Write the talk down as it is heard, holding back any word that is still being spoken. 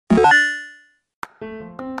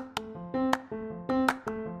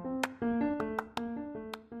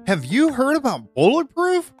Have you heard about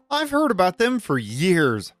Bulletproof? I've heard about them for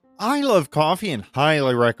years. I love coffee and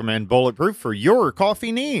highly recommend Bulletproof for your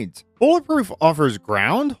coffee needs. Bulletproof offers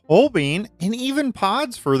ground, whole bean, and even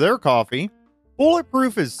pods for their coffee.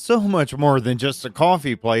 Bulletproof is so much more than just a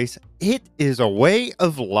coffee place. It is a way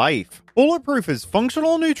of life. Bulletproof is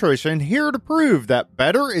functional nutrition here to prove that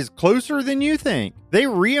better is closer than you think. They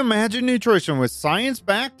reimagine nutrition with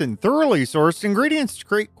science-backed and thoroughly sourced ingredients to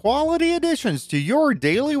create quality additions to your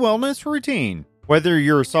daily wellness routine. Whether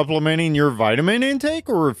you're supplementing your vitamin intake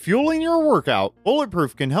or refueling your workout,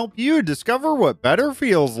 Bulletproof can help you discover what better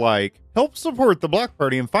feels like. Help support the Block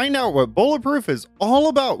Party and find out what Bulletproof is all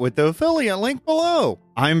about with the affiliate link below.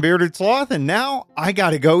 I'm Bearded Sloth, and now I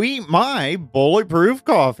gotta go eat my Bulletproof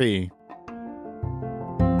coffee.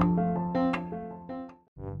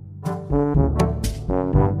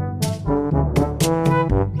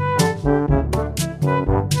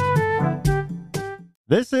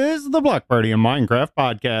 This is the Block Party and Minecraft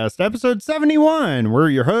Podcast, episode 71. We're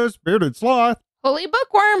your hosts, Bearded Sloth, Holy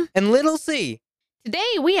Bookworm, and Little C.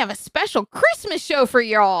 Today we have a special Christmas show for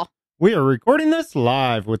y'all. We are recording this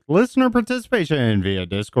live with listener participation via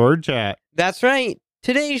Discord chat. That's right.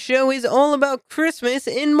 Today's show is all about Christmas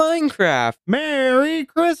in Minecraft. Merry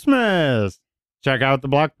Christmas! Check out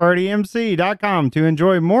theblockpartymc.com to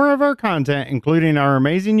enjoy more of our content, including our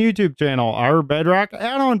amazing YouTube channel, our Bedrock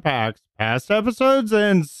add-on packs, past episodes,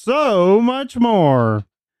 and so much more.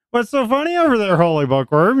 What's so funny over there, Holy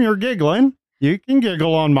Bookworm? You're giggling. You can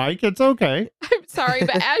giggle on mic. It's okay. I'm sorry,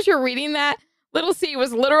 but as you're reading that, Little C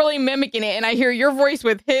was literally mimicking it, and I hear your voice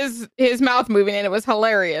with his mouth moving, and it was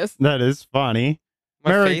hilarious. That is funny. My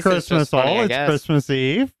Merry face is Christmas, just funny, all. I It's guess. Christmas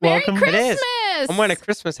Eve. Merry Welcome. Christmas! It is. I'm wearing a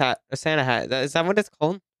Christmas hat, a Santa hat. Is that what it's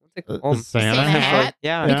called? What's it called? Santa Santa hat. hat?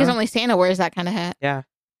 Yeah. Yeah. Because only Santa wears that kind of hat. Yeah.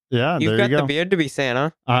 Yeah, You've there got you go. the beard to be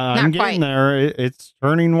Santa, I'm Not getting quite. there. It's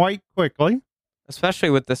turning white quickly. especially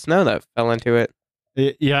with the snow that fell into it.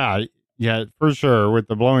 Yeah, for sure. With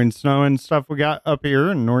the blowing snow and stuff we got up here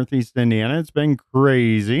in Northeast Indiana, it's been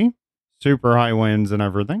crazy. Super high winds and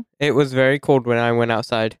everything. It was very cold when I went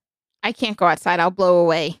outside. I can't go outside. I'll blow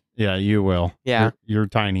away. Yeah, you will. Yeah. You're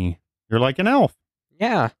tiny. You're like an elf.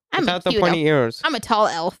 Yeah. I'm Without the cute pointy elf. ears. I'm a tall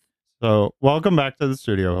elf. So welcome back to the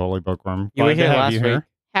studio, Holy Bookworm. You were Glad to here have last you week. here.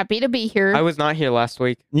 Happy to be here. I was not here last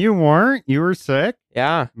week. You weren't. You were sick.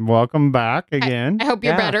 Yeah. Welcome back again. I hope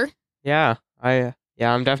you're Yeah. better. Yeah.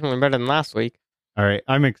 I'm definitely better than last week. All right,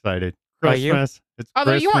 I'm excited. Are you? Christmas. It's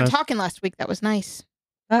Although Christmas. you weren't talking last week. That was nice.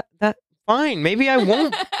 That fine. Maybe I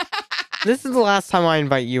won't. This is the last time I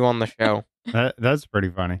invite you on the show. That's pretty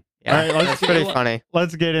funny. Yeah. All right, let's That's pretty do- funny.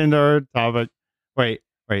 Let's get into our topic. Wait.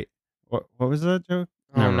 What was that joke?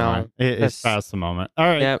 Oh Never no. mind. It's This- past the moment. All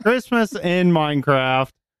right. Yep. Christmas in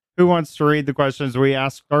Minecraft. Who wants to read the questions we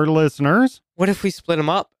asked our listeners? What if we split them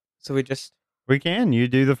up? So we just We can. You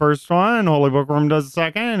do the first one. Holy Bookworm does the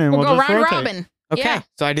second, and We'll go just round rotate. robin. okay. Yeah.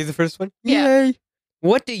 So I do the first one. Yeah. Yay.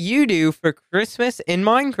 What do you do for Christmas in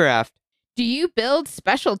Minecraft? Do you build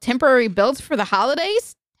special temporary builds for the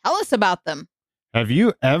holidays? Tell us about them. Have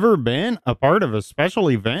you ever been a part of a special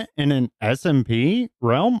event in an SMP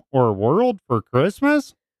realm or world for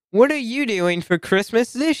Christmas? What are you doing for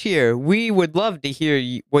Christmas this year? We would love to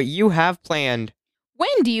hear what you have planned. When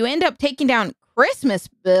do you end up taking down Christmas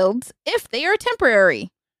builds if they are temporary?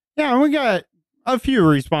 Yeah, we got a few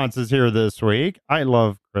responses here this week. I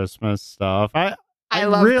love Christmas stuff. I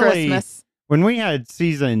love really- Christmas. When we had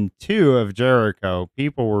season 2 of Jericho,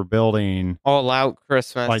 people were building All out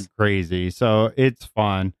Christmas. like crazy. So it's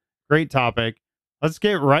fun. Great topic. Let's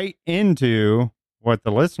get right into what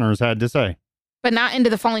the listeners had to say. But not into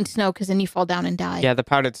the falling snow because then you fall down and die. yeah, the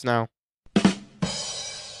powdered snow.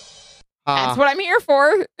 That's what I'm here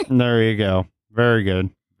for. There you go. Very good.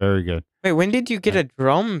 Very good. Wait, when did you get a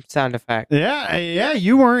drum sound effect? Yeah,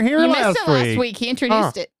 you weren't here You last missed it last week. He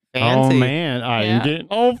introduced it. Fancy. Oh, man. I'm Yeah. getting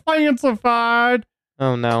all fancified.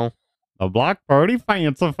 Oh, no. The Block Party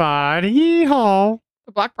fancified. Yeehaw.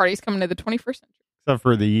 The block party's coming to the 21st century. Except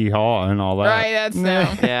for the yeehaw and all that. Right, that's no.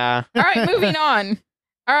 Yeah. All right, moving on.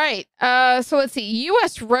 All right, so let's see.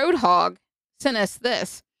 U.S. Roadhog sent us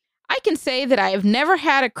this. I can say that I have never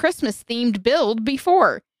had a Christmas-themed build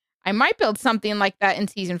before. I might build something like that in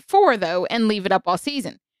Season 4, though, and leave it up all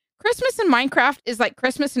season. Christmas in Minecraft is like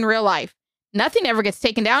Christmas in real life. Nothing ever gets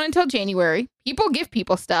taken down until January. People give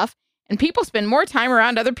people stuff, and people spend more time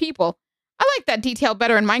around other people. I like that detail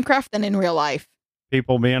better in Minecraft than in real life.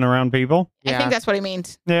 people being around people. I think that's what he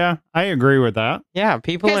means. Yeah, I agree with that. Yeah,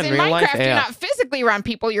 people Because in in real life. Minecraft, you're not physically around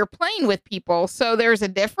people, you're playing with people. So there's a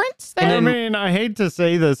difference there. I mean, I hate to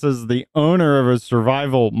say this as the owner of a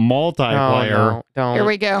survival multiplayer, No, don't. Here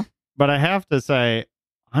we go. but I have to say,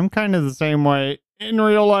 I'm kind of the same way in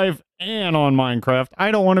real life and on Minecraft.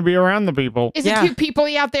 I don't want to be around the people. Is Yeah. it too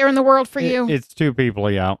people-y out there in the world for you? It's too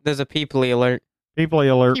people-y out. There's a people alert. People-y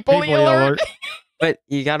alert. People-y alert. But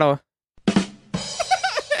you gotta.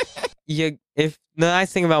 If the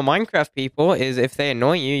nice thing about Minecraft people is if they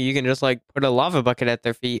annoy you, you can just like put a lava bucket at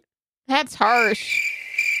their feet. That's harsh.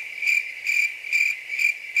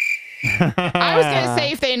 I was going to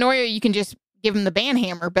say if they annoy you, you can just give them the ban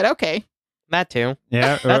hammer, but okay. That too.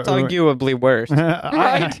 Yeah, That's arguably worse.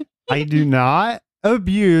 Right. I do not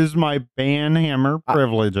abuse my ban hammer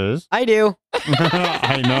privileges. I do.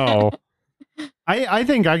 I know. I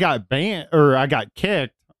think I got banned or I got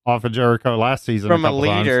kicked off of Jericho last season From a couple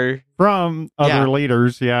times. leader. From other Yeah.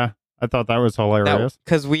 leaders. Yeah, I thought that was hilarious.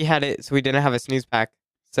 Because we had it, so we didn't have a snooze pack.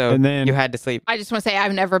 So And then- you had to sleep. I just want to say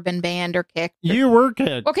I've never been banned or kicked. You were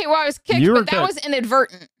kicked. Okay, well, I was kicked, You were but that kicked. was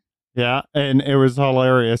inadvertent. Yeah, and it was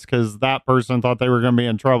hilarious because that person thought they were going to be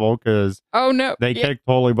in trouble because Oh, no. they Yeah, kicked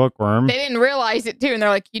Holy Bookworm. they didn't realize it, too. And they're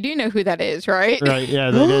like, you do know who that is, right? Right?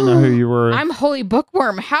 Yeah, they didn't know who you were. I'm Holy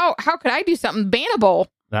Bookworm. How could I do something bannable?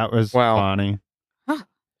 That was Wow. funny. Huh.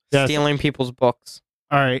 Yes. Stealing people's books.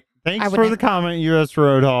 All right. I Thanks would for the never. comment, US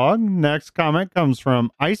Roadhog. Next comment comes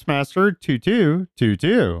from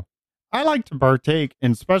Icemaster2222. I like to partake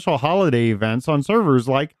in special holiday events on servers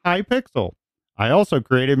like Hypixel. I also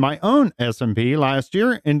created my own SMP last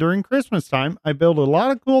year, and during Christmas time, I built a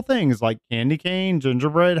lot of cool things like candy cane,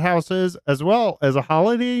 gingerbread houses, as well as a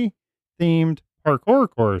holiday-themed parkour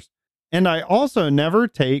course. And I also never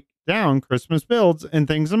take down Christmas builds and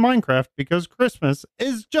things in Minecraft because Christmas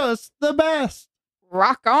is just the best.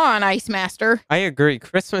 Rock on, Ice Master. I agree.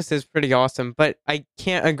 Christmas is pretty awesome, but I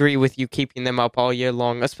can't agree with you keeping them up all year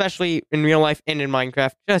long, especially in real life and in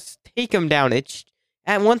Minecraft. Just take them down.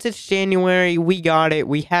 And once it's January, we got it.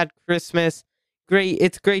 We had Christmas. Great.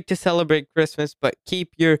 It's great to celebrate Christmas, but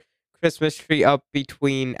keep your Christmas tree up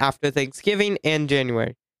between after Thanksgiving and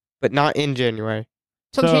January, but not in January.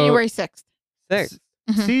 Till So- January 6th. 6th.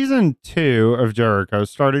 Mhm. Season 2 of Jericho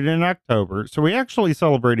started in October, so we actually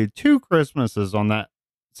celebrated 2 Christmases on that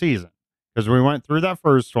season because we went through that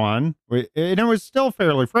first one, and it was still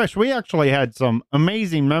fairly fresh. We actually had some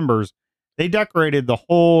amazing members. They decorated the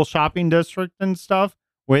whole shopping district and stuff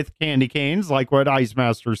with candy canes, like what Ice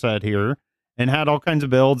Master said here, and had all kinds of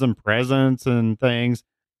builds and presents and things.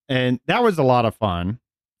 And that was a lot of fun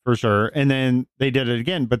for sure. And then they did it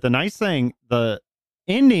again. But the nice thing, the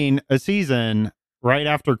ending a season right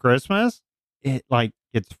after Christmas, it like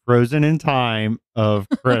gets frozen in time of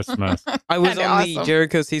Christmas. I was Kinda on the awesome.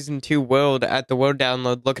 Jericho Season 2 world at the World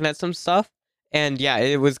Download looking at some stuff. And yeah,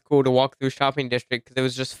 it was cool to walk through shopping district because it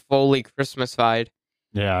was just fully Christmasified.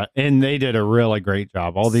 Yeah, and they did a really great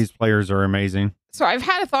job. All these players are amazing. So I've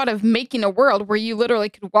had a thought of making a world where you literally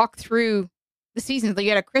could walk through the seasons. Like you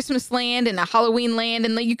had a Christmas land and a Halloween land,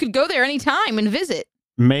 and like you could go there anytime and visit.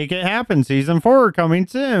 Make it happen. Season 4 coming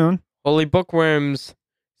soon. Holy Bookworms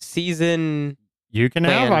season. You can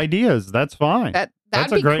have Plan. ideas. That's fine. That's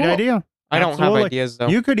That's a be great cool. idea. I don't Absolutely. have ideas though.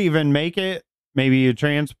 You could even make it, maybe you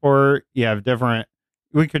transport, you have different,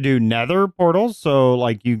 we could do nether portals. So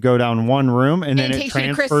like you go down one room and then it it takes you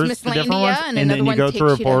to transfers to different Christmaslandia, ones. and And then another you one go through a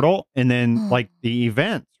takes you to- portal and then Mm. like the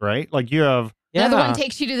events, right? Like you have yeah. Another one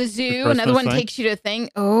takes you to the zoo. Another Christmas one thing. takes you to a thing.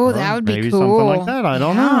 Oh, that would be maybe cool. something like that. I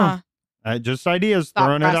don't Yeah. know. Just ideas, Thought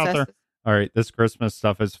throwing it out there. processes. All right, this Christmas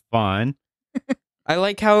stuff is fun. I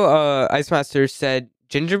like how Ice Master said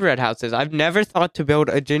gingerbread houses. I've never thought to build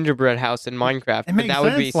a gingerbread house in Minecraft, but makes that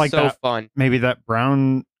would be sense like so that. fun. Maybe that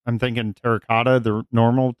brown, I'm thinking terracotta, the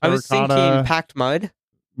normal I was terracotta thinking packed mud,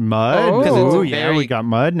 mud. 'Cause it's Oh, yeah, very, we got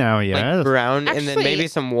mud now, yes. like brown, and then Actually- maybe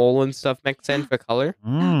some wool and stuff mixed in for color.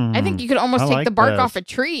 I think you could almost I take like the bark this. off a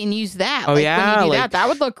tree and use that. Oh, like, yeah, when you do like that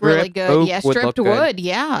would look really stripped good. oak Yeah, would stripped look good. wood.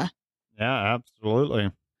 Yeah. Yeah,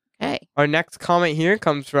 absolutely. Okay. Our next comment here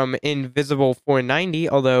comes from Invisible 490,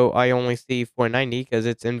 although I only see 490 because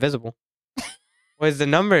it's invisible. What is the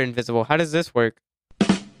number invisible? How does this work?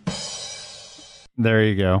 There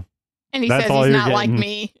you go. And he That's says all he's you're not like getting.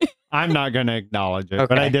 me. I'm not going to acknowledge it,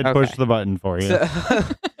 but Okay, I did push okay. the button for you. So,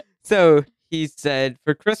 so he said,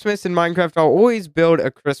 for Christmas in Minecraft, I'll always build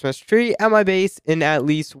a Christmas tree at my base in at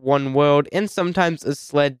least one world, and sometimes a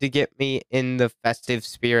sled to get me in the festive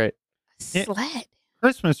spirit. Sled.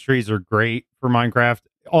 Christmas trees are great for Minecraft.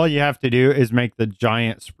 All you have to do is make the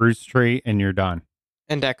giant spruce tree and you're done.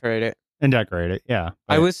 And decorate it. And decorate it, yeah.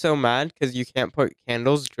 I But- was so mad because you can't put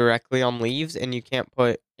candles directly on leaves, and you can't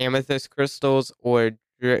put amethyst crystals or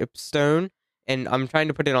dripstone. And I'm trying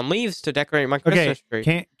to put it on leaves to decorate my Christmas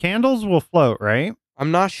tree. Candles will float, right?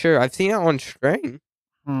 I'm not sure. I've seen it on string.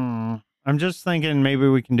 I'm just thinking maybe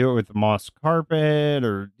we can do it with the moss carpet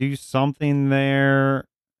or do something there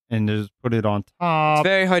and just put it on It's top.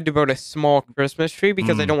 very hard to build a small Christmas tree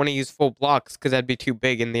because I Mm. don't want to use full blocks because that'd be too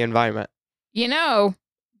big in the environment. You know,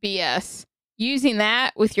 BS. Using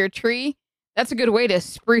that with your tree, that's a good way to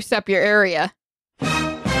spruce up your area.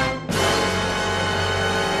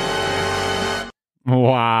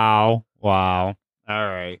 Wow. All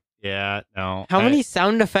right. Yeah, no. How many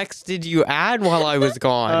sound effects did you add while I was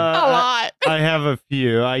gone? A lot. I have a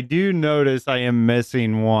few. I do notice I am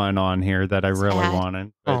missing one on here that I really Sad.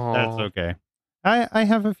 wanted, but that's Aw. okay. I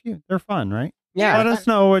have a few. They're fun, right? yeah, Let us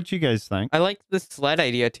know what you guys think. I like the sled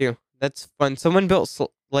idea too. That's fun. Someone built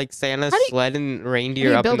like Santa's How do you- sled and How do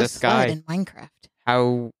reindeer you up in build the a sled sky. in Minecraft?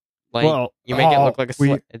 How like Well, you make it look like a we-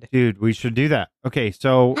 sled. Dude, we should do that. Okay,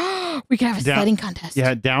 so We could have a Down- sledding contest.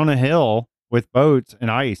 yeah, down a hill with boats and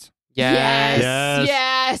ice. Yes.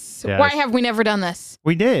 Yes. Yes. Why have we never done this?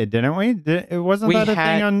 We did, didn't we? It wasn't We that a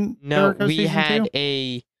had- thing on No, Jericho we season had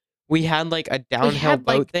 2? we had like a downhill had,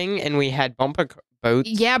 boat like- thing, and we had bumper boats.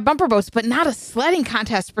 Yeah, bumper boats, but not a sledding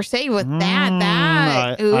contest per se with that. I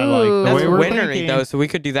like the Ooh. way That's we're wintry thinking. though, so we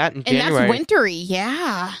could do that in And January. that's wintry,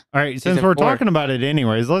 yeah. All right, since Season we're 4. talking about it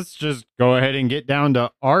anyways, let's just go ahead and get down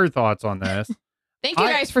to our thoughts on this. Thank you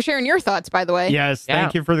I- guys for sharing your thoughts, by the way. Yes, Yeah.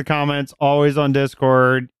 thank you for the comments. Always on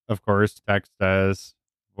Discord, of course, text us,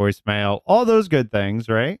 voicemail, all those good things,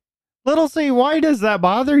 right? Little C, why does that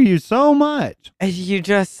bother you so much? And you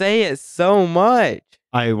just say it so much.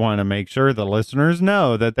 I want to make sure the listeners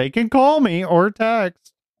know that they can call me or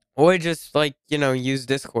text Or just like, use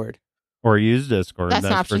Discord. or use Discord. That's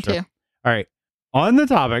an for option sure. too. All right. On the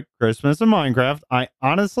topic, Christmas and Minecraft, I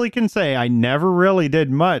honestly can say I never really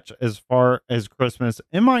did much as far as Christmas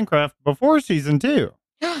in Minecraft before season 2.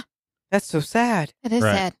 That's so sad. It is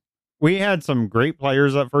Right. sad. We had some great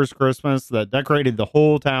players at first Christmas that decorated the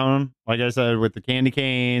whole town, like I said, with the candy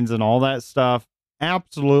canes and all that stuff.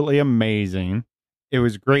 Absolutely amazing. It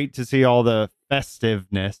was great to see all the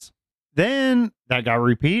festiveness. Then that got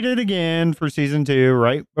repeated again for season 2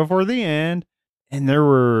 right before the end. And there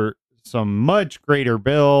were some much greater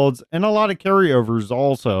builds and a lot of carryovers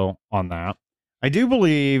also on that. I do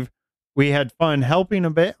believe we had fun helping a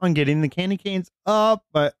bit on getting the candy canes up,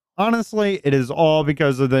 but honestly, it is all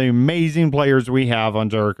because of the amazing players we have on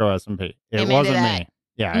Jericho SMP. It Amen to wasn't that. me.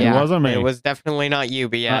 Yeah, it wasn't me. It was definitely not you,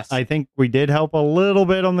 but yes. I think we did help a little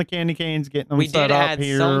bit on the candy canes, getting them we set did up add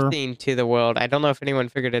here. something to the world. I don't know if anyone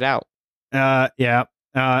figured it out. Yeah.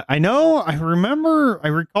 I know. I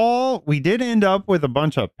recall we did end up with a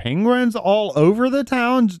bunch of penguins all over the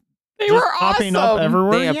town. They just were popping awesome. up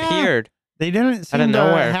everywhere. They Yeah. appeared. They didn't Out of seem to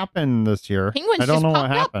nowhere. happen this year. Penguins I don't just know what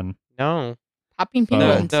popped up. happened. No. Popping Oh.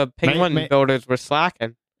 penguins. The penguin May- builders were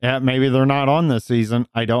slacking. Yeah, maybe they're not on this season.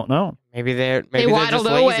 I don't know. Maybe they're They just waddled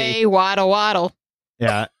lazy. away. Waddle.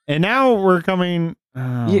 Yeah, and now we're coming. Oh,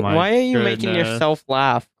 my Why are you making goodness. yourself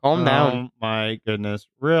laugh? Calm down. Oh my goodness!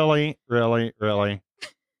 Really. Sorry.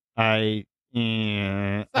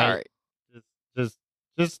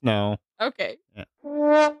 Just no. Okay.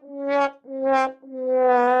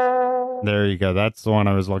 There you go. That's the one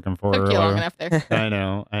I was looking for Took you long earlier. enough there. I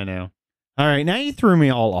know. All right, now you threw me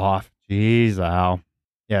all off. Jeez, Al.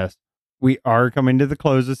 Yes, we are coming to the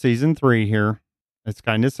close of season 3 here. It's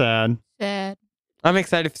kind of sad. Sad. I'm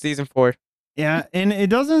excited for season 4. Yeah, and it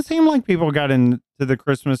doesn't seem like people got into the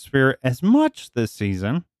Christmas spirit as much this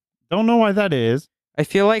season. Don't know why that is. I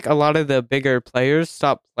feel like a lot of the bigger players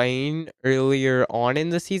stopped playing earlier on in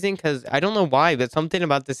the season because I don't know why, but something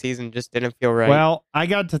about the season just didn't feel right. Well, I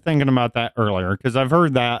got to thinking about that earlier because I've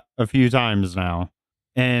heard that a few times now.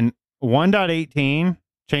 And 1.18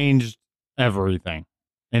 changed everything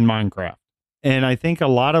in Minecraft. And I think a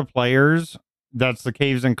lot of players, that's the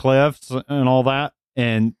caves and cliffs and all that.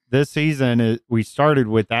 And this season, we started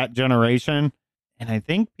with that generation. And I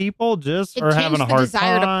think people just It are having changed a the hard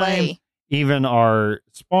desire to time. play. Even our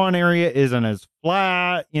spawn area isn't as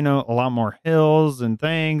flat, a lot more hills and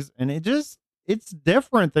things. And it's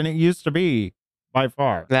different than it used to be by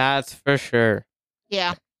far. That's for sure.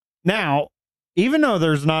 Yeah. Now, even though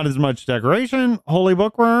there's not as much decoration, Holy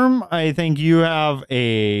Bookworm, I think you have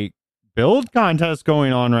a build contest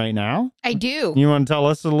going on right now. I do. You want to tell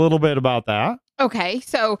us a little bit about that? Okay,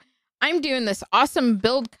 so I'm doing this awesome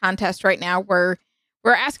build contest right now where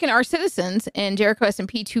we're asking our citizens in Jericho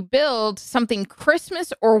SMP to build something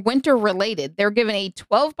Christmas or winter related. They're given a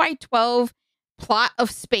 12 by 12 plot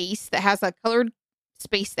of space that has a colored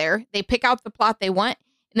space there. They pick out the plot they want,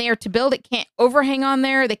 and they are to build. It can't overhang on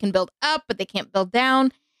there. They can build up, but they can't build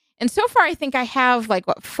down. And so far, I think I have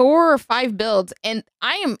 4 or 5 builds, and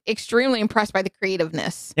I am extremely impressed by the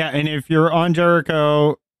creativeness. Yeah, and if you're on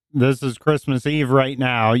Jericho, this is Christmas Eve right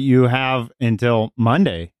now. You have until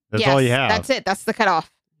Monday. That's all you have. That's it. That's the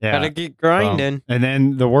cutoff. Yeah. Gotta get grinding. And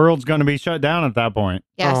then the world's going to be shut down at that point.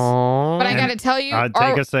 Yes. Aww. But I got to tell you, I'd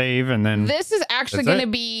take a save, and then this is actually that's going to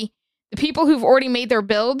be the people who've already made their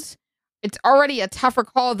builds. It's already a tougher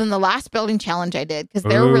call than the last building challenge I did because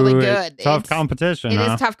they're really good. Tough competition. It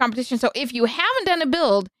is tough competition. So if you haven't done a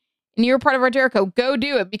build and you're part of our Jericho, go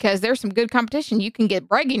do it because there's some good competition. You can get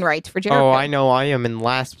bragging rights for Jericho. Oh, I know. I am in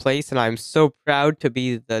last place, and I'm so proud to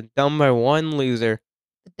be the number 1 loser.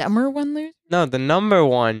 The dumber one loser? No, the number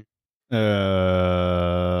 1.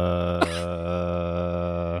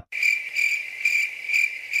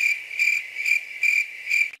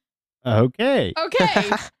 Okay. Okay.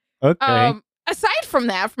 Okay. Aside from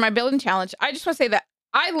that, for my building challenge, I just want to say that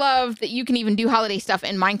I love that you can even do holiday stuff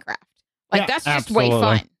in Minecraft. Yeah, That's just way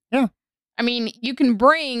absolutely. fun. Yeah. I mean, you can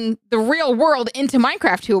bring the real world into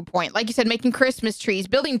Minecraft to a point. Like you said, making Christmas trees,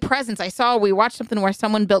 building presents. We watched something where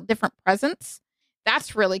someone built different presents.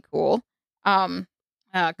 That's really cool.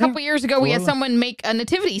 A couple years ago, we had someone make a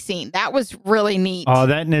nativity scene. That was really neat. Oh,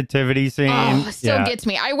 that nativity scene. Still gets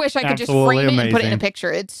me. I wish I could just Absolutely frame it and put it in a amazing.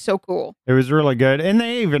 picture. It's so cool. It was really good. And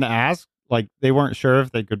they even asked, they weren't sure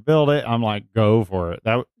if they could build it. I'm like, go for it.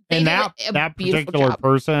 They did That a beautiful particular job.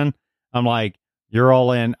 person, I'm like, you're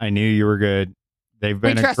all in. I knew you were good. They've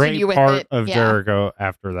been a trusted great you with part it. of Yeah. Jericho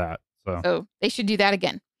after that. So They should do that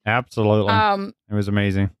again. absolutely. It was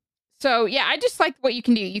amazing. So yeah, I just like what you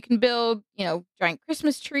can do. You can build, giant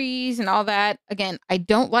Christmas trees and all that. Again, I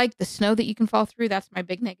don't like the snow that you can fall through. That's my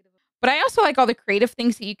big negative. But I also like all the creative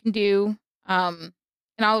things that you can do, and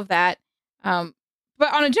all of that. But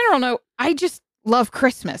on a general note, I just love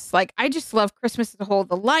Christmas. I just love Christmas as a whole.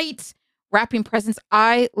 The lights, wrapping presents.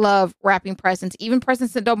 I love wrapping presents, even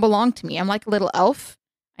presents that don't belong to me. I'm like a little elf.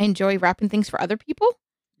 I enjoy wrapping things for other people.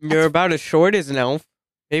 You're about as short as an elf.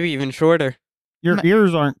 Maybe even shorter. Your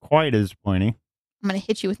ears aren't quite as pointy. I'm going to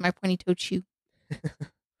hit you with my pointy-toed shoe.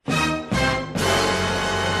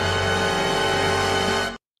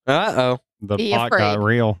 Uh-oh. The Be pot got afraid.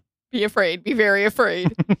 real. Be afraid. Be very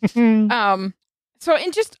afraid. So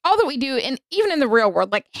in just all that we do, and even in the real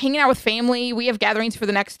world, hanging out with family, we have gatherings for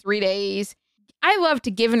the next 3 days. I love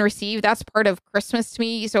to give and receive. That's part of Christmas to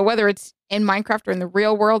me. So whether it's in Minecraft or in the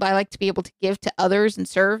real world, I like to be able to give to others and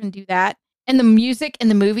serve and do that. And the music and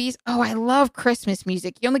the movies. Oh, I love Christmas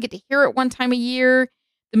music. You only get to hear it one time a year.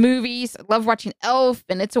 The movies. I love watching Elf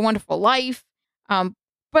and It's a Wonderful Life.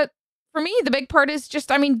 But for me, the big part is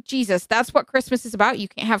just, Jesus. That's what Christmas is about. You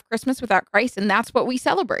can't have Christmas without Christ, and that's what we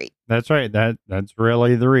celebrate. That's right. That's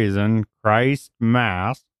really the reason. Christ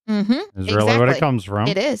Mass Mm-hmm. is really what it comes from.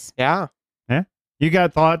 It is. Yeah. You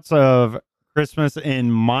got thoughts of Christmas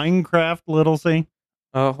in Minecraft, Little C?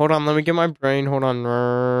 Hold on. Let me get my brain. Hold on.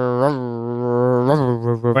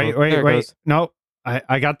 Wait. There it goes. No,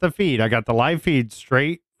 I got the feed. I got the live feed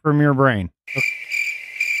straight from your brain.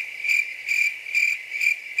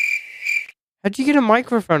 How'd you get a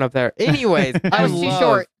microphone up there? Anyways, I was too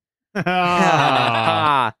short.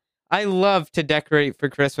 Ah. I love to decorate for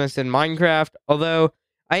Christmas in Minecraft, although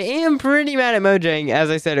I am pretty mad at Mojang. As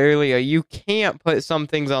I said earlier, you can't put some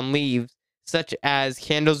things on leaves, such as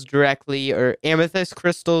candles directly or amethyst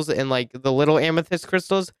crystals and the little amethyst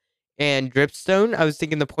crystals and dripstone. I was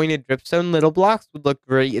thinking the pointed dripstone little blocks would look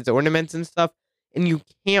great as ornaments and stuff, and you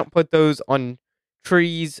can't put those on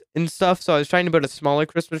trees and stuff. So I was trying to build a smaller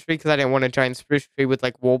Christmas tree because I didn't want a giant spruce tree with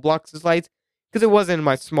wool blocks as lights, because it wasn't in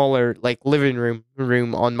my smaller living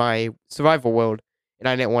room on my survival world, and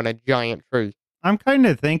I didn't want a giant tree. I'm kind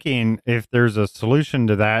of thinking if there's a solution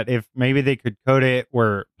to that, if maybe they could code it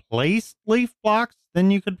where place leaf blocks, then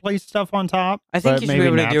you could place stuff on top. I think but you should maybe be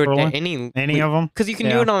able to do it naturally. to Any of them. because you can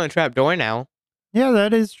Yeah. do it on a trap door now. Yeah,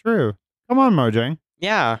 that is true. Come on, Mojang.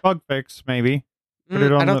 Yeah. Bug fix, maybe. Put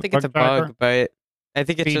it on I don't the think it's a bug tracker? bug, but I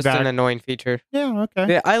think it's just Feedback. an annoying feature. Yeah,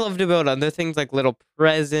 okay. Yeah, I love to build other things like little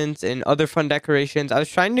presents and other fun decorations. I was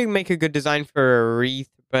trying to make a good design for a wreath,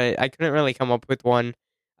 but I couldn't really come up with one.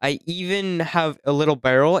 I even have a little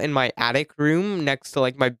barrel in my attic room next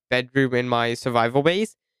to my bedroom in my survival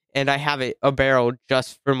base, and I have a barrel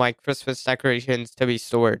just for my Christmas decorations to be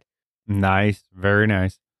stored. Nice. Very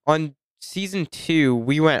nice. On season 2,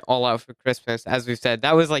 we went all out for Christmas. As we said,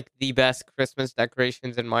 that was like the best Christmas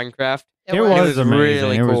decorations in Minecraft. It was amazing.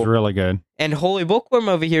 Really it was cool. really good. And Holy Bookworm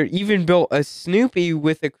over here even built a Snoopy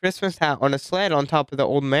with a Christmas hat on a sled on top of the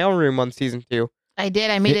old mailroom on season 2. I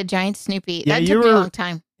did. I made a giant Snoopy. Yeah, That you took me a were- long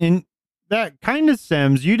time. And that kind of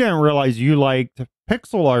stems, you didn't realize you liked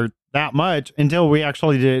pixel art that much until we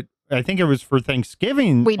actually did, I think it was for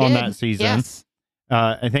Thanksgiving We did. on that season. Yes.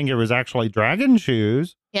 I think it was actually Dragon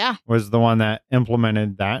Shoes Yeah. was the one that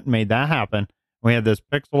implemented that and made that happen. We had this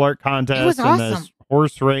pixel art contest was and awesome. this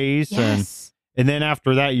horse race. Yes. And then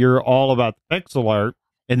after that, you're all about the pixel art.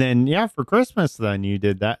 And then, yeah, for Christmas, then you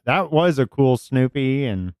did that. That was a cool Snoopy.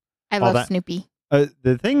 And I all love that. Snoopy.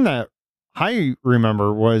 the thing that I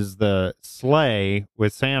remember was the sleigh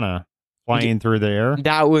with Santa flying through the air.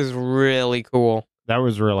 That was really cool. That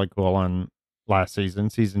was really cool on last season,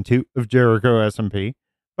 season 2 of Jericho SMP.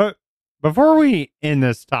 But before we end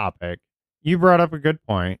this topic, you brought up a good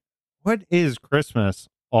point. What is Christmas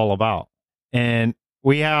all about? And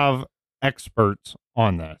we have experts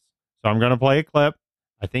on this. So I'm going to play a clip.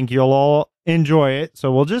 I think you'll all enjoy it.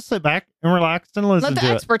 So we'll just sit back and relax and listen Let the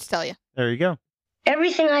to it. experts tell you. There you go.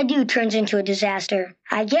 Everything I do turns into a disaster.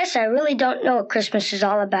 I guess I really don't know what Christmas is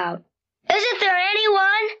all about. Isn't there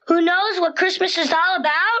anyone who knows what Christmas is all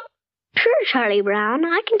about? Sure, Charlie Brown.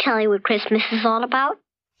 I can tell you what Christmas is all about.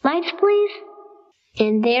 Lights, please.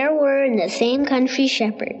 And there were in the same country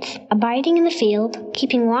shepherds, abiding in the field,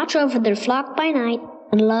 keeping watch over their flock by night.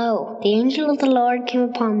 And lo, the angel of the Lord came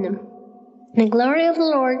upon them. And the glory of the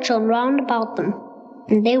Lord shone round about them.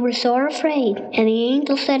 And they were sore afraid. And the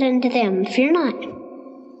angel said unto them, Fear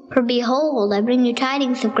not. For behold, I bring you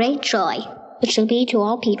tidings of great joy, which shall be to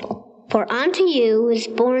all people. For unto you is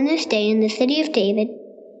born this day in the city of David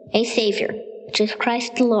a Savior, which is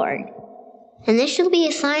Christ the Lord. And this shall be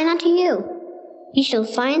a sign unto you. Ye shall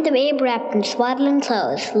find the babe wrapped in swaddling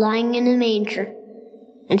clothes, lying in a manger.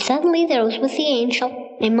 And suddenly there was with the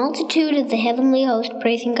angel a multitude of the heavenly host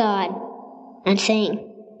praising God, and saying,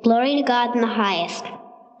 Glory to God in the highest,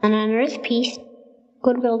 and on earth peace,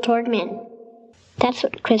 goodwill toward men. That's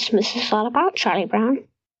what Christmas is all about, Charlie Brown.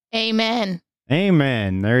 Amen.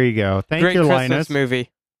 Amen. There you go. Thank Great you, Christmas Linus.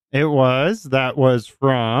 movie. It was. That was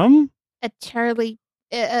from. A Charlie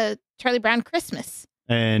Brown Christmas.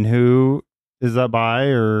 And who is that by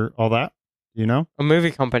or all that? You know? A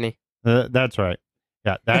movie company. That's right.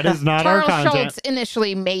 Yeah, that is not our Charles content. Schultz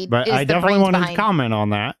initially made. But is I the definitely brains wanted behind. to comment on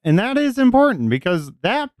that. And that is important because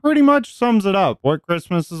that pretty much sums it up what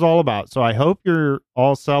Christmas is all about. So I hope you're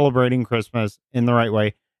all celebrating Christmas in the right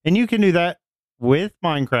way. And you can do that with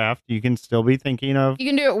Minecraft. You can still be thinking of. You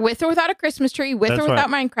can do it with or without a Christmas tree, with That's or without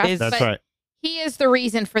Minecraft. That's but right. he is the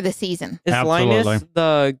reason for the season. Is Absolutely. Linus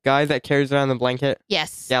the guy that carries around the blanket?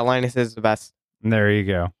 Yes. Yeah, Linus is the best. There you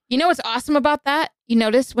go. You know what's awesome about that? You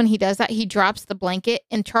notice when he does that, he drops the blanket,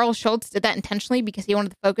 and Charles Schultz did that intentionally because he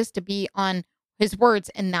wanted the focus to be on his words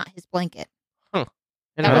and not his blanket. And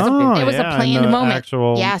That was a- it was a yeah, planned in the moment.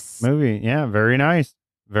 Actual Yes. movie. Yeah, very nice.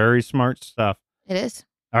 Very smart stuff. It is.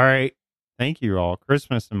 All right. Thank you all.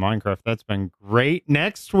 Christmas and Minecraft. That's been great.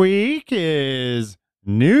 Next week is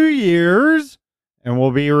New Year's, and we'll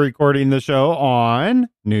be recording the show on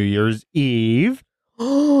New Year's Eve.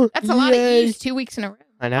 That's a lot of Yay. E's 2 weeks in a row.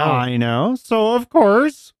 I know. I know. So, of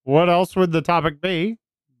course, what else would the topic be?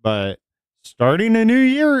 But starting a new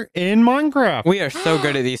year in Minecraft. We are so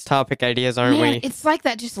good at these topic ideas, aren't Man, we? it's like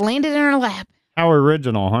that just landed in our lap. How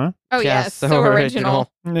original, huh? Oh, yeah. so So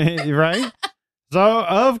original. Right? So,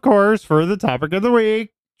 of course, for the topic of the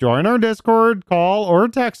week, join our Discord, call, or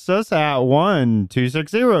text us at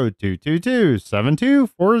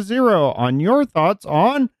 1-260-222-7240 on your thoughts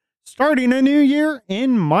on starting a new year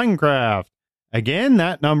in Minecraft. Again,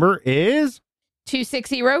 that number is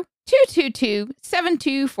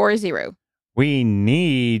 260-222-7240. we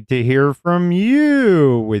need to hear from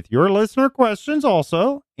you with your listener questions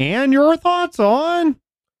also and your thoughts on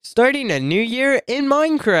Starting a new year in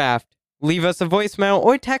Minecraft. Leave us a voicemail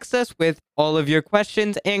or text us with all of your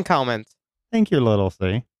questions and comments. Thank you, Little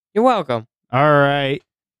C. You're welcome. All right.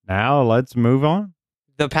 Now let's move on.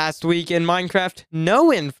 The past week in Minecraft,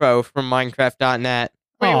 no info from Minecraft.net.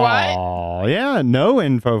 Wait, what? Oh, yeah. No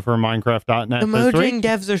info for Minecraft.net The this week. Mojang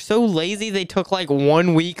devs are so lazy they took like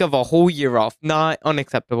 1 week of a whole year off. Not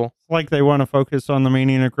unacceptable. It's like they want to focus on the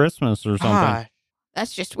meaning of Christmas or something. Gosh,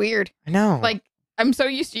 That's just weird. I know. Like, I'm so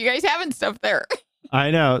used to you guys having stuff there.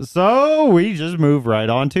 I know. So we just move right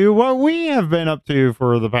on to what we have been up to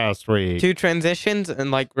for the past week. 2 transitions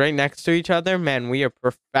and like right next to each other. Man, we are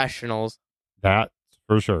professionals. That's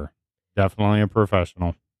for sure. Definitely a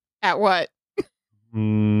professional. At what?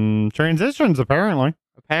 Transitions, apparently.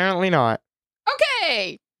 Apparently not.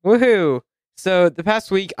 Okay. Woohoo! So the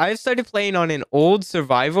past week, I've started playing on an old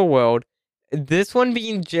survival world. This one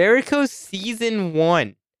being Jericho Season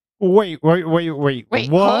 1. Wait. Wait,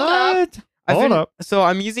 hold What? Hold up. So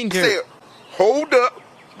I'm using Jericho. Hold up.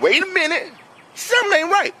 Wait a minute. Something ain't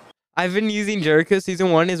right. I've been using Jericho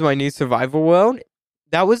Season 1 as my new survival world.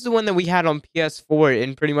 That was the one that we had on PS4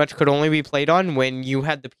 and pretty much could only be played on when you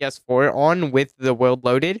had the PS4 on with the world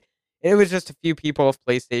loaded. And it was just a few people of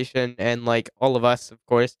PlayStation and like all of us, of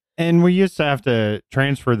course. And we used to have to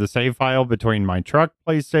transfer the save file between my truck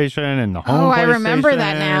PlayStation and the home PlayStation. I remember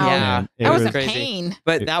that now. Yeah, and That was a crazy. pain.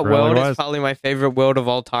 But It that really world was. is probably my favorite world of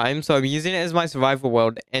all time. So I'm using it as my survival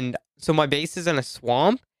world. And so my base is in a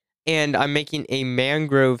swamp. And I'm making a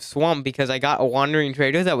mangrove swamp because I got a wandering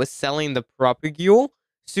trader that was selling the propagule,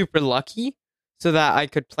 super lucky, so that I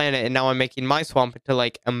could plant it. And now I'm making my swamp into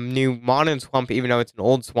like a new modern swamp, even though it's an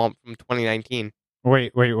old swamp from 2019.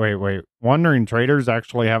 Wait. Wandering traders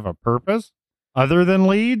actually have a purpose other than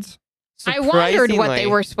leads? I wondered what they Surprisingly-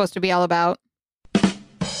 were supposed to be all about.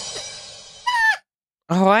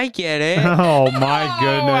 Oh, I get it. Oh my Oh,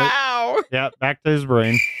 goodness. wow. Yeah, back to his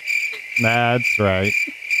brain. That's right.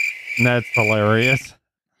 That's hilarious.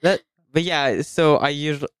 But yeah, so I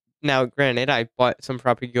usually now, granted, I bought some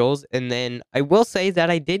propagules, and then I will say that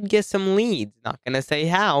I did get some leads. Not gonna say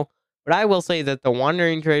how, but I will say that the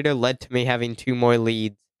wandering trader led to me having 2 more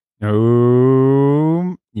leads.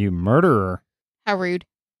 Oh, you murderer. How rude.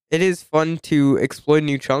 It is fun to explore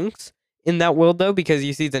new chunks in that world, though, because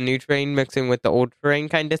you see the new terrain mixing with the old terrain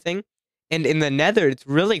kind of thing. And in the nether, it's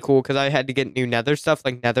really cool because I had to get new nether stuff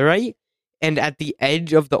like netherite. And at the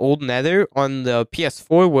edge of the old nether on the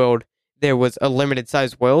PS4 world, there was a limited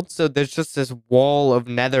size world. So there's just this wall of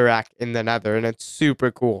netherrack in the nether, and it's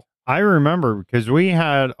super cool. I remember because we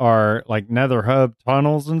had our like nether hub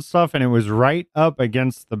tunnels and stuff, and it was right up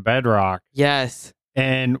against the bedrock. Yes.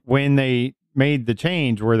 And when they made the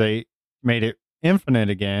change where they made it infinite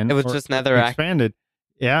again, It was or just netherrack. expanded.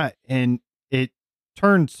 Yeah, and it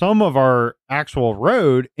turned some of our actual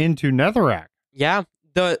road into netherrack. Yeah.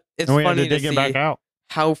 It's And we had funny to dig to it see back out.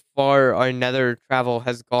 how far our nether travel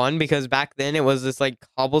has gone because back then it was this like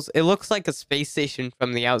cobbles. It looks like a space station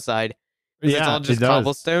from the outside. 'Cause it's all just it does.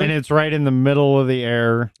 cobblestone. And it's right in the middle of the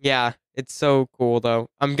air. Yeah, it's so cool though.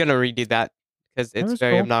 I'm gonna redo that because That it's was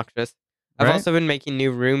very cool. obnoxious. I've Right. also been making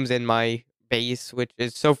new rooms in my base, which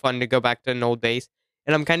is so fun to go back to an old base.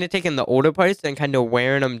 And I'm kind of taking the older parts and kind of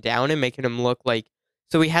wearing them down and making them look like.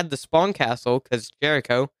 So we had the spawn castle because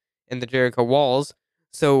Jericho and the Jericho walls.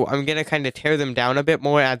 So I'm gonna kind of tear them down a bit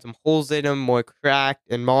more, add some holes in them, more cracked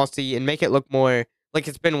and mossy, and make it look more like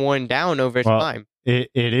it's been worn down over Well, time. It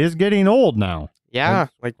is getting old now. Yeah,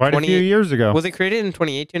 It's like quite 20, a few years ago. Was it created in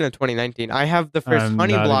 2018 or 2019? I have the first I'm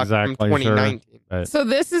honey not block exactly from sure. 2019. But So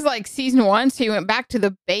this is like season 1, so you went back to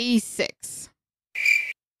the basics.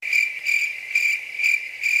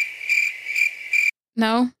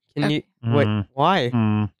 No? Can Okay. you? What? Mm. Why?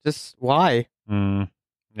 mm, Just why?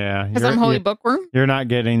 yeah, Because I'm Holy Bookworm? you're not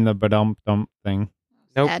getting the badump dump thing.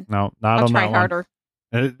 Nope. Sad. No, not I'll on try that one. harder.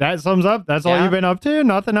 That sums up. That's all Yeah. you've been up to.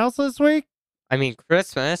 Nothing else this week. I mean,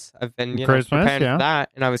 Christmas. I've been Christmas, preparing yeah. for that,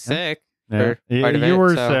 and I was Yeah. sick Yeah, for quite a you bit.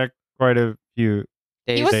 were so sick quite a few.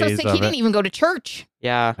 days. He was so days sick, of he didn't it. even go to church.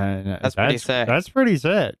 Yeah, That's pretty sick. That's pretty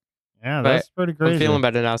sick. Yeah, But that's pretty crazy. I'm feeling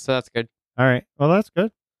better now, so that's good. All right. Well, that's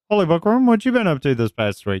good. Holy Bookworm, what you been up to this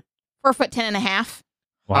past week? 4'10.5".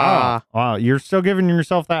 Wow. Wow. You're still giving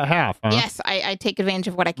yourself that half, huh? Yes, I take advantage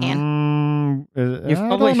of what I can. You've I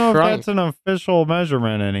probably don't know shrunk. if that's an official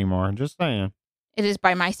measurement anymore. Just saying. It is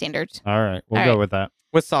by my standards. All right. We'll All go right. with that.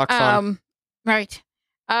 With socks on. Right.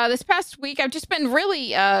 This past week, I've just been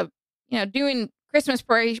really, doing Christmas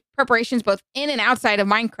preparations both in and outside of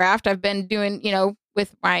Minecraft. I've been doing,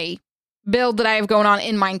 with my build that I have going on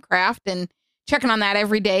in Minecraft and checking on that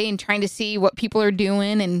every day and trying to see what people are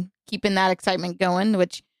doing and keeping that excitement going,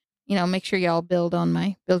 which, make sure y'all build on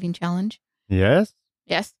my building challenge. Yes.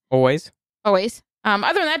 Yes, Always. always.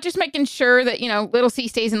 Other than that, just making sure that, Little C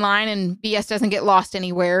stays in line and BS doesn't get lost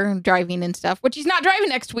anywhere driving and stuff, which he's not driving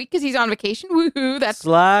next week because he's on vacation. Woohoo. That's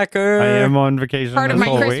Slacker. I am on vacation. part of this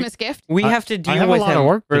my whole Christmas week. gift. We I- have to I deal have a with lot him of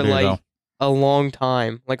work to for do, like though. a long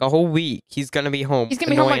time, like a whole week. He's gonna be home. He's going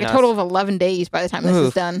to be home like a annoying total us. of 11 days by the time this is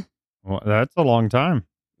Oof. done. Well, that's a long time.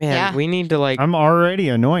 Man, Yeah. we need to like. I'm already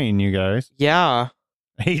annoying you guys. Yeah.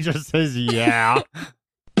 He just says, yeah.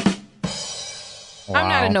 I'm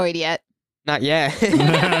not Wow. annoyed yet. Not yet.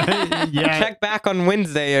 Yeah. Check back on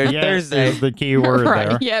Wednesday or Yes Thursday. is the key word right.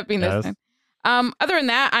 there. Yeah, being Yes. this time. Other than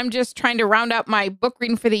that, I'm just trying to round up my book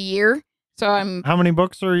reading for the year. So I'm How many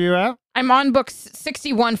books are you at? I'm on book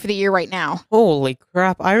 61 for the year right now. Holy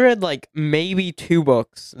crap. I read like maybe 2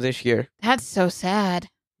 books this year. That's so sad.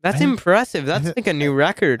 That's I- impressive. That's like a new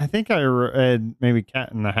record. I think I read maybe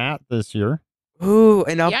Cat in the Hat this year. Ooh,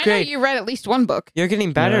 an Yeah, I know upgrade. you read at least one book. You're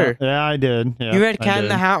getting better. Yeah, I did. Yeah, You read I Cat in the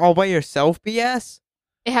did. Hat all by yourself, BS?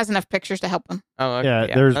 It has enough pictures to help them. Oh, okay.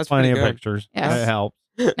 Yeah, there's that's plenty of pretty good. pictures. Yes. It helps.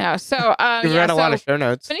 No, so You've read a lot of show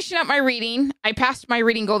notes. finishing up my reading. I passed my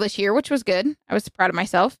reading goal this year, which was good. I was proud of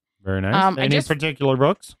myself. Very nice. I Any just- particular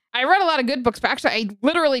books? I read a lot of good books, but actually, I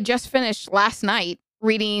literally just finished last night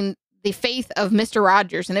reading The Faith of Mr.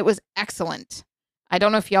 Rogers, and it was excellent. I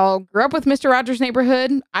don't know if y'all grew up with Mr. Rogers'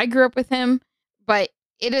 Neighborhood. I grew up with him, but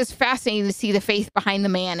it is fascinating to see the faith behind the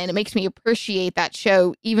man, and it makes me appreciate that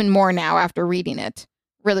show even more now after reading it.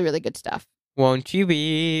 Really, really good stuff. Won't you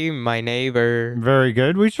be my neighbor? Very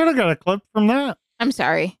good. We should have got a clip from that. I'm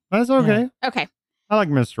sorry. That's okay. Okay. I like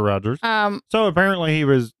Mr. Rogers. So apparently he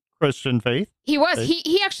was Christian faith. He was. Okay.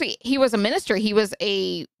 He actually was a minister. He was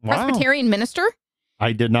a Wow. Presbyterian minister.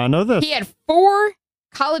 I did not know this. He had 4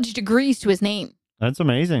 college degrees to his name. That's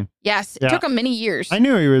amazing. Yes, it Yeah. took him many years. I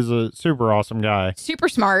knew he was a super awesome guy. Super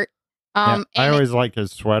smart. Yeah, I and always like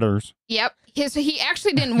his sweaters. Yep. He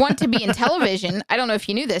actually didn't want to be in television. I don't know if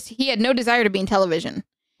you knew this. He had no desire to be in television.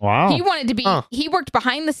 Wow. He wanted to be, Huh. he worked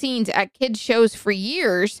behind the scenes at kids' shows for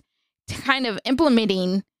years to kind of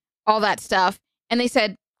implementing all that stuff. And they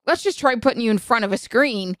said, let's just try putting you in front of a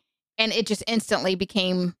screen. And it just instantly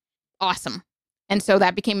became awesome. And so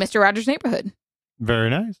that became Mr. Rogers' Neighborhood. Very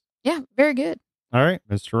nice. Yeah, very good. All right,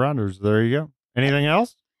 Mr. Rogers. There you go. Anything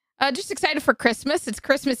else? Just excited for Christmas. It's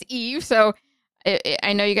Christmas Eve, so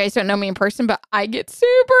I know you guys don't know me in person, but I get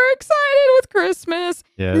super excited with Christmas.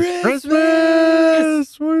 Yes.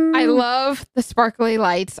 Christmas! Woo. I love the sparkly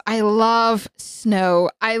lights. I love snow.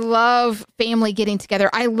 I love family getting together.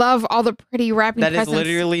 I love all the pretty wrapping That is presents.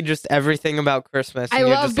 literally just everything about Christmas. I and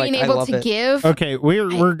you're love just being like, I able love to it. give. Okay,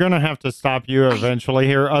 we're gonna have to stop you eventually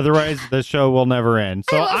here. Otherwise, the show will never end.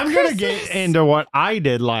 So I love I'm gonna Christmas. get into what I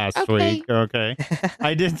did last Okay. week. Okay,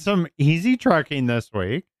 I did some easy trucking this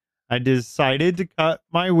week. I decided to cut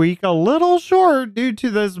my week a little short due to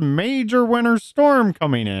this major winter storm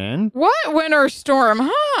coming in. What winter storm,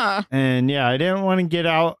 huh? And yeah, I didn't want to get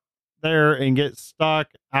out there and get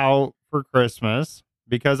stuck out for Christmas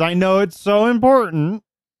because I know it's so important.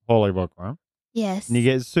 Holy bookworm. Yes. And you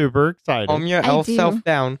get super excited. Calm your I elf do. self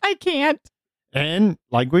down. I can't. And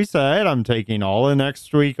like we said, I'm taking all the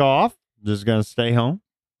next week off. Just going to stay home.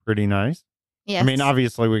 Pretty nice. Yes. I mean,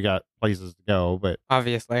 obviously we got places to go, but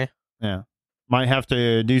Obviously. yeah. Might have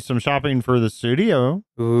to do some shopping for the studio.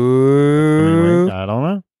 Ooh. I don't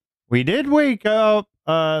know. We did wake up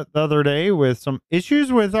the other day with some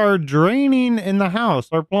issues with our draining in the house,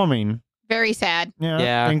 our plumbing. Very sad.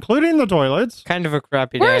 Yeah. Including the toilets. Kind of a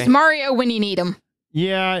crappy Where's day. Mario when you need him?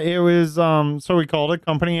 Yeah, it was so we called a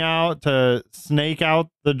company out to snake out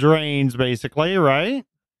the drains basically, right?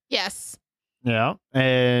 Yes. Yeah.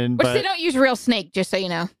 And Which they don't use real snake, just so you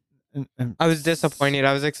know. I was disappointed.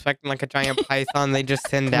 I was expecting like a giant python they just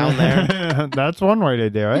send down there. That's one way to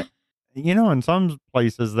do it. You know, in some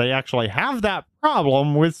places they actually have that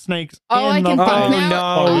problem with snakes All I in can the think pipe. now, no,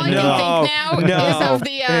 all I no, can think now is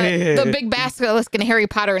no. of the big basilisk in Harry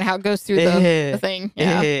Potter and how it goes through the thing.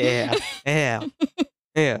 Yeah. Yeah. Yeah.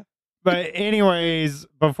 Yeah. But anyways,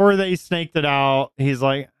 before they snaked it out, he's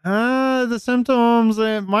like, the symptoms,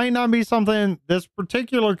 it might not be something this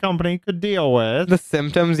particular company could deal with. The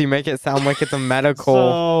symptoms, you make it sound like it's a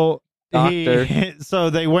medical. doctor. So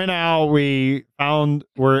they went out. We found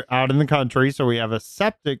we're out in the country, so we have a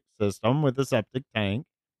septic system with a septic tank,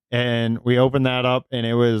 and we opened that up, and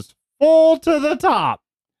it was full to the top.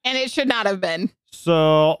 And it should not have been.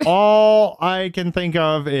 So all I can think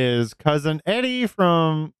of is Cousin Eddie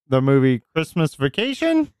from the movie Christmas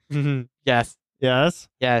Vacation. Yes. Yes.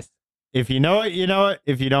 Yes. If you know it, you know it.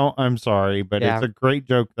 If you don't, I'm sorry, but Yeah. it's a great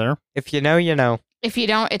joke there. If you know, you know. If you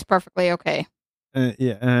don't, it's perfectly okay.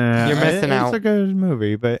 Yeah, You're missing out. It's a good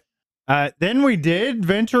movie, but then we did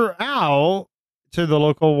venture out to the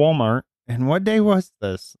local Walmart. And what day was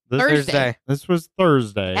this? Thursday. This was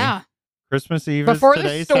Thursday. Yeah. Christmas Eve Before is the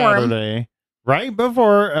today, storm. Saturday. Right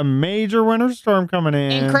before a major winter storm coming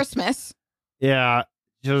in. And Christmas. Yeah,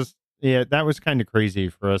 that was kind of crazy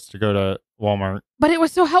for us to go to Walmart. But it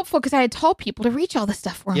was so helpful because I had told people to reach all this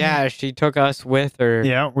stuff for me. Yeah, she took us with her.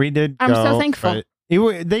 Yeah, we did. I'm so go, thankful. but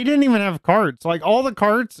they didn't even have carts. Like all the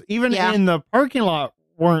carts, even Yeah. in the parking lot,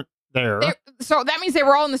 weren't there. So that means they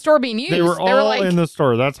were all in the store being used. They were all like, in the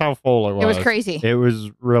store. That's how full it was. It was crazy. It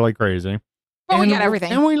was really crazy. But we And- got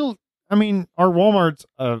everything. And our Walmart's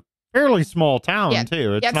a fairly small town, Yeah.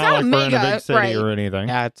 too. It's Yeah, it's not not a like we're in a mega, big city right. or anything.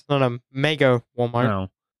 Yeah, it's not a mega Walmart. No.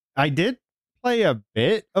 I did play a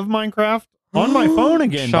bit of Minecraft on my phone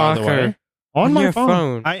again, by the way. Shocker. On On my your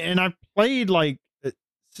phone. phone. I played like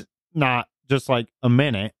not just like a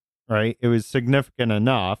minute, right? It was significant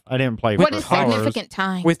enough. I didn't play What for is hours. significant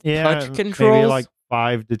time? With Yeah, touch controls. maybe like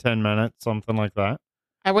 5 to 10 minutes, something like that.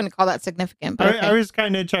 I wouldn't call that significant, but okay. I was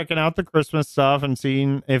kind of checking out the Christmas stuff and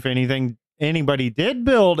seeing if anybody did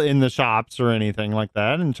build in the shops or anything like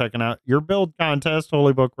that, and checking out your build contest,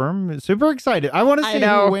 Holy Bookworm. Super excited. I want to I see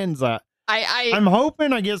know. who wins that. I'm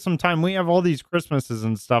hoping I get some time. We have all these Christmases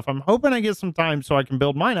and stuff. I'm hoping I get some time so I can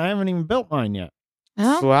build mine. I haven't even built mine yet.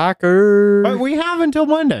 Well, Slacker. But we have until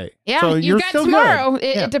Monday. yeah, so you've you're got still tomorrow. good.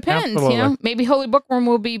 Yeah, It depends, absolutely. you know. Maybe Holy Bookworm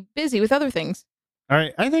will be busy with other things. All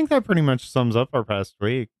right. I think that pretty much sums up our past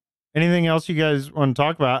week. Anything else you guys want to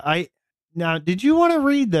talk about? Now, did you want to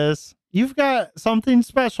read this? You've got something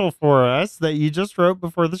special for us that you just wrote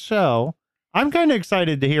before the show. I'm kind of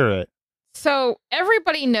excited to hear it. So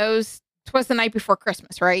everybody knows 'Twas the Night Before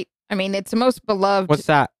Christmas, right? I mean, it's the most beloved What's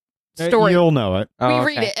that? story. You'll know it. Oh, we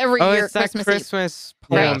read okay. it every Oh, year. it's that Christmas Eve. Christmas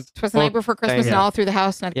Right. poem. 'Twas the Night book Before Christmas thing. and all through the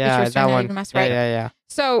house. And Yeah, that one. Right? Yeah.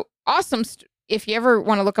 So awesome. If you ever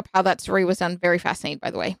want to look up how that story was done, very fascinating,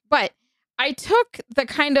 by the way. But I took the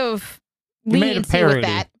kind of You made a leniency with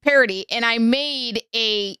that parody, and I made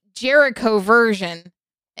a Jericho version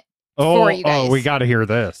for you guys. Oh, we got to hear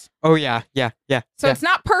this. Oh, yeah. So it's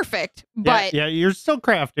not perfect, but yeah, you're still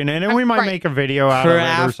crafting it, and we might Right. make a video out of it or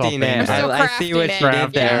Crafting something. it. I'm still I see what crafting you it.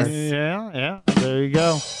 did there. Yes. Yeah. There you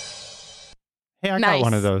go. Hey, I got Nice.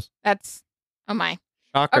 one of those. that's oh my.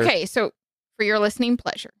 Shocker. Okay, so for your listening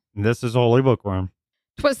pleasure. This is Holy Bookworm.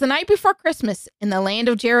 'Twas the night before Christmas in the land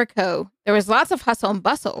of Jericho. There was lots of hustle and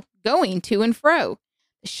bustle going to and fro.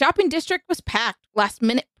 The shopping district was packed, last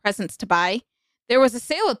minute presents to buy. There was a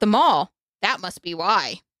sale at the mall. That must be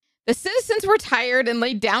why. The citizens were tired and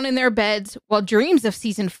laid down in their beds while dreams of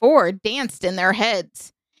season 4 danced in their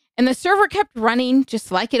heads. And the server kept running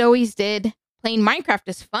just like it always did. Playing Minecraft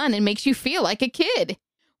is fun and makes you feel like a kid.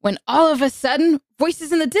 When all of a sudden,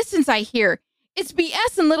 voices in the distance I hear. It's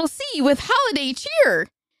BS and Little C with holiday cheer.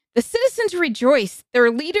 The citizens rejoice.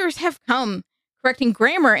 Their leaders have come, correcting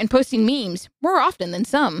grammar and posting memes more often than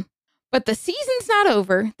some. But the season's not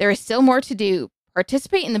over. There is still more to do.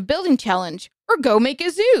 Participate in the building challenge or go make a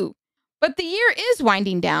zoo. But the year is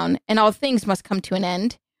winding down and all things must come to an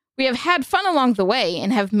end. We have had fun along the way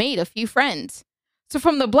and have made a few friends. So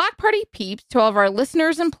from the Block Party peeps to all of our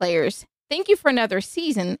listeners and players, thank you for another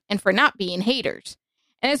season and for not being haters.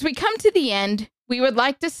 And as we come to the end, we would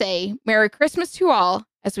like to say Merry Christmas to all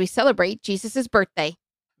as we celebrate Jesus' birthday.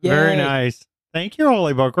 Very Yay. nice. Thank you,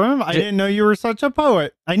 Holy Bookworm. I didn't know you were such a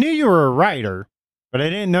poet. I knew you were a writer, but I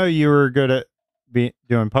didn't know you were good at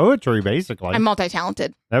doing poetry, basically. I'm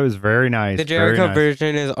multi-talented. That was very nice. The very Jericho nice.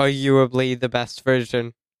 version is arguably the best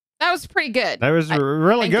version. That was pretty good. That was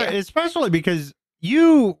really thank good, you. especially because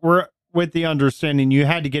you were with the understanding you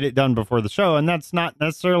had to get it done before the show, and that's not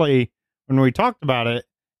necessarily, when we talked about it,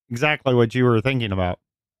 exactly what you were thinking about.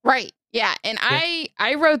 Right. Yeah. And I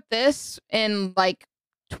wrote this in like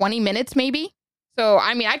 20 minutes maybe. So,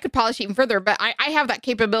 I mean, I could polish even further, but I have that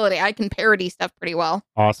capability. I can parody stuff pretty well.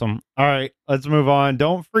 Awesome. All right, let's move on.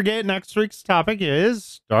 Don't forget, next week's topic is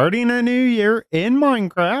starting a new year in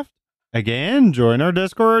Minecraft. Again, join our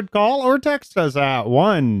Discord, call or text us at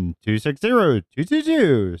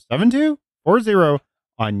 1-260-222-7240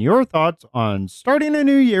 on your thoughts on starting a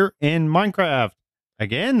new year in Minecraft.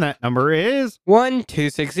 Again, that number is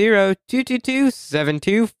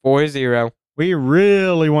 1-260-222-7240. we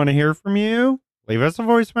really want to hear from you. Leave us a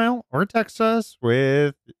voicemail or text us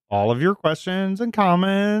with all of your questions and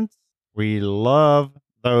comments. We love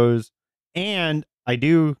those. And I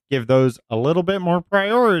do give those a little bit more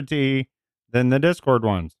priority than the Discord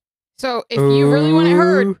ones. So, if you really want it Ooh.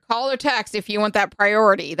 heard, call or text if you want that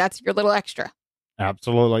priority. That's your little extra.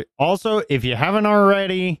 Absolutely. Also, if you haven't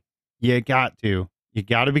already, you got to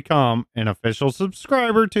become an official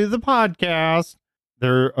subscriber to the podcast.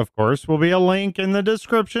 There, of course, will be a link in the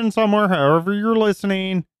description somewhere, however you're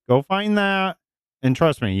listening. Go find that. And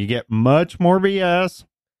trust me, you get much more BS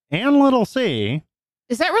and Little C.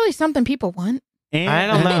 Is that really something people want? And I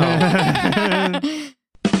don't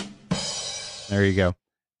know. There you go.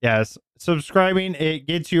 Yes, subscribing, it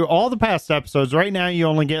gets you all the past episodes. Right now, you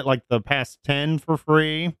only get like the past 10 for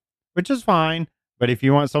free, which is fine. But if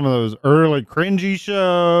you want some of those early cringy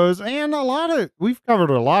shows and we've covered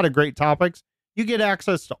a lot of great topics, you get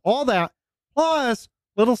access to all that. Plus,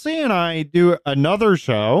 Little C and I do another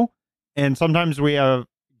show, and sometimes we have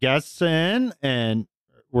guests in, and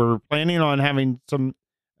we're planning on having some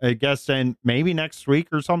a guest in maybe next week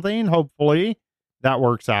or something. Hopefully that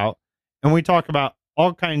works out. And we talk about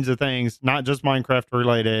all kinds of things, not just Minecraft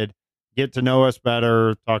related, get to know us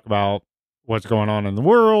better, talk about what's going on in the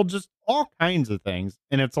world, just all kinds of things.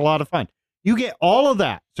 And it's a lot of fun. You get all of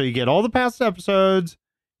that. So you get all the past episodes.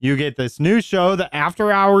 You get this new show, the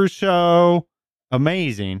After Hours show.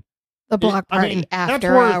 Amazing. The Block Party After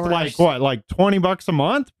that's worth Hours. like what, like $20 a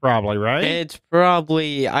month, probably, right? It's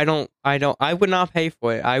probably I would not pay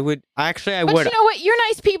for it. I would. But would. you know what? You're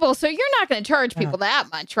nice people, so you're not going to charge people that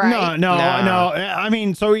much, right? No. No. I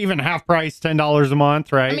mean, so even half price, $10 a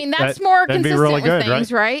month, right? I mean, that's more that'd be consistent really with good,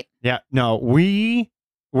 things, right? Yeah. No,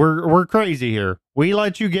 we're crazy here. We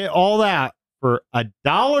let you get all that for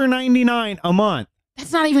 $1.99 a month.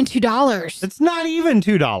 That's not even $2. It's not even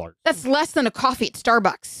 $2. That's less than a coffee at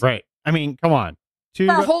Starbucks. Right. I mean, come on. For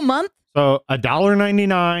a whole month? So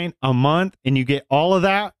 $1.99 a month, and you get all of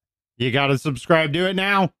that. You got to subscribe. Do it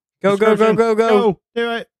now. Go. Do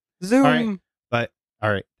it. Zoom. All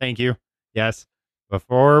right. Thank you. Yes.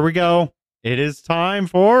 Before we go, it is time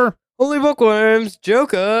for Holy Bookworms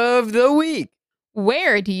joke of the week.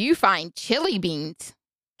 Where do you find chili beans?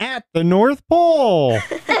 At the North Pole.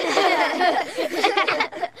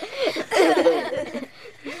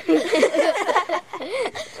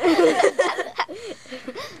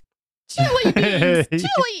 Chili beans!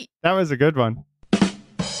 Chili! That was a good one.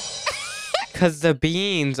 Because the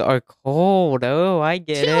beans are cold. Oh, I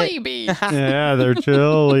get Chili it. beans! Yeah, they're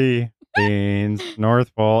chili beans.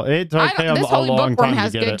 North Pole. It took him This a Holy long Bookworm time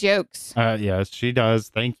has to get good it. jokes. Yes, she does.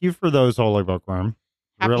 Thank you for those, Holy Bookworm.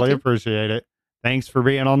 Happy Really to. appreciate it. Thanks for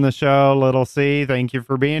being on the show, Little C. Thank you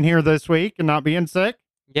for being here this week and not being sick.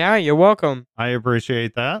 Yeah, you're welcome. I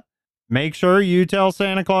appreciate that. Make sure you tell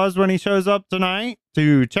Santa Claus when he shows up tonight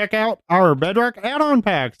to check out our Bedrock add-on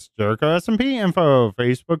packs, Jericho SMP info,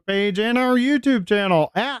 Facebook page, and our YouTube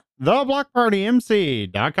channel at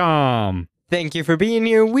theblockpartymc.com. Thank you for being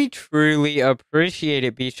here. We truly appreciate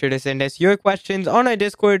it. Be sure to send us your questions on our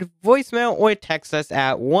Discord, voicemail, or text us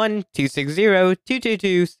at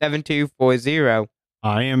 1-260-222-7240.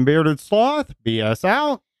 I am Bearded Sloth. BS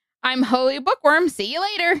out. I'm Holy Bookworm. See you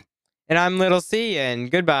later. And I'm Little C,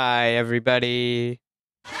 and goodbye, everybody.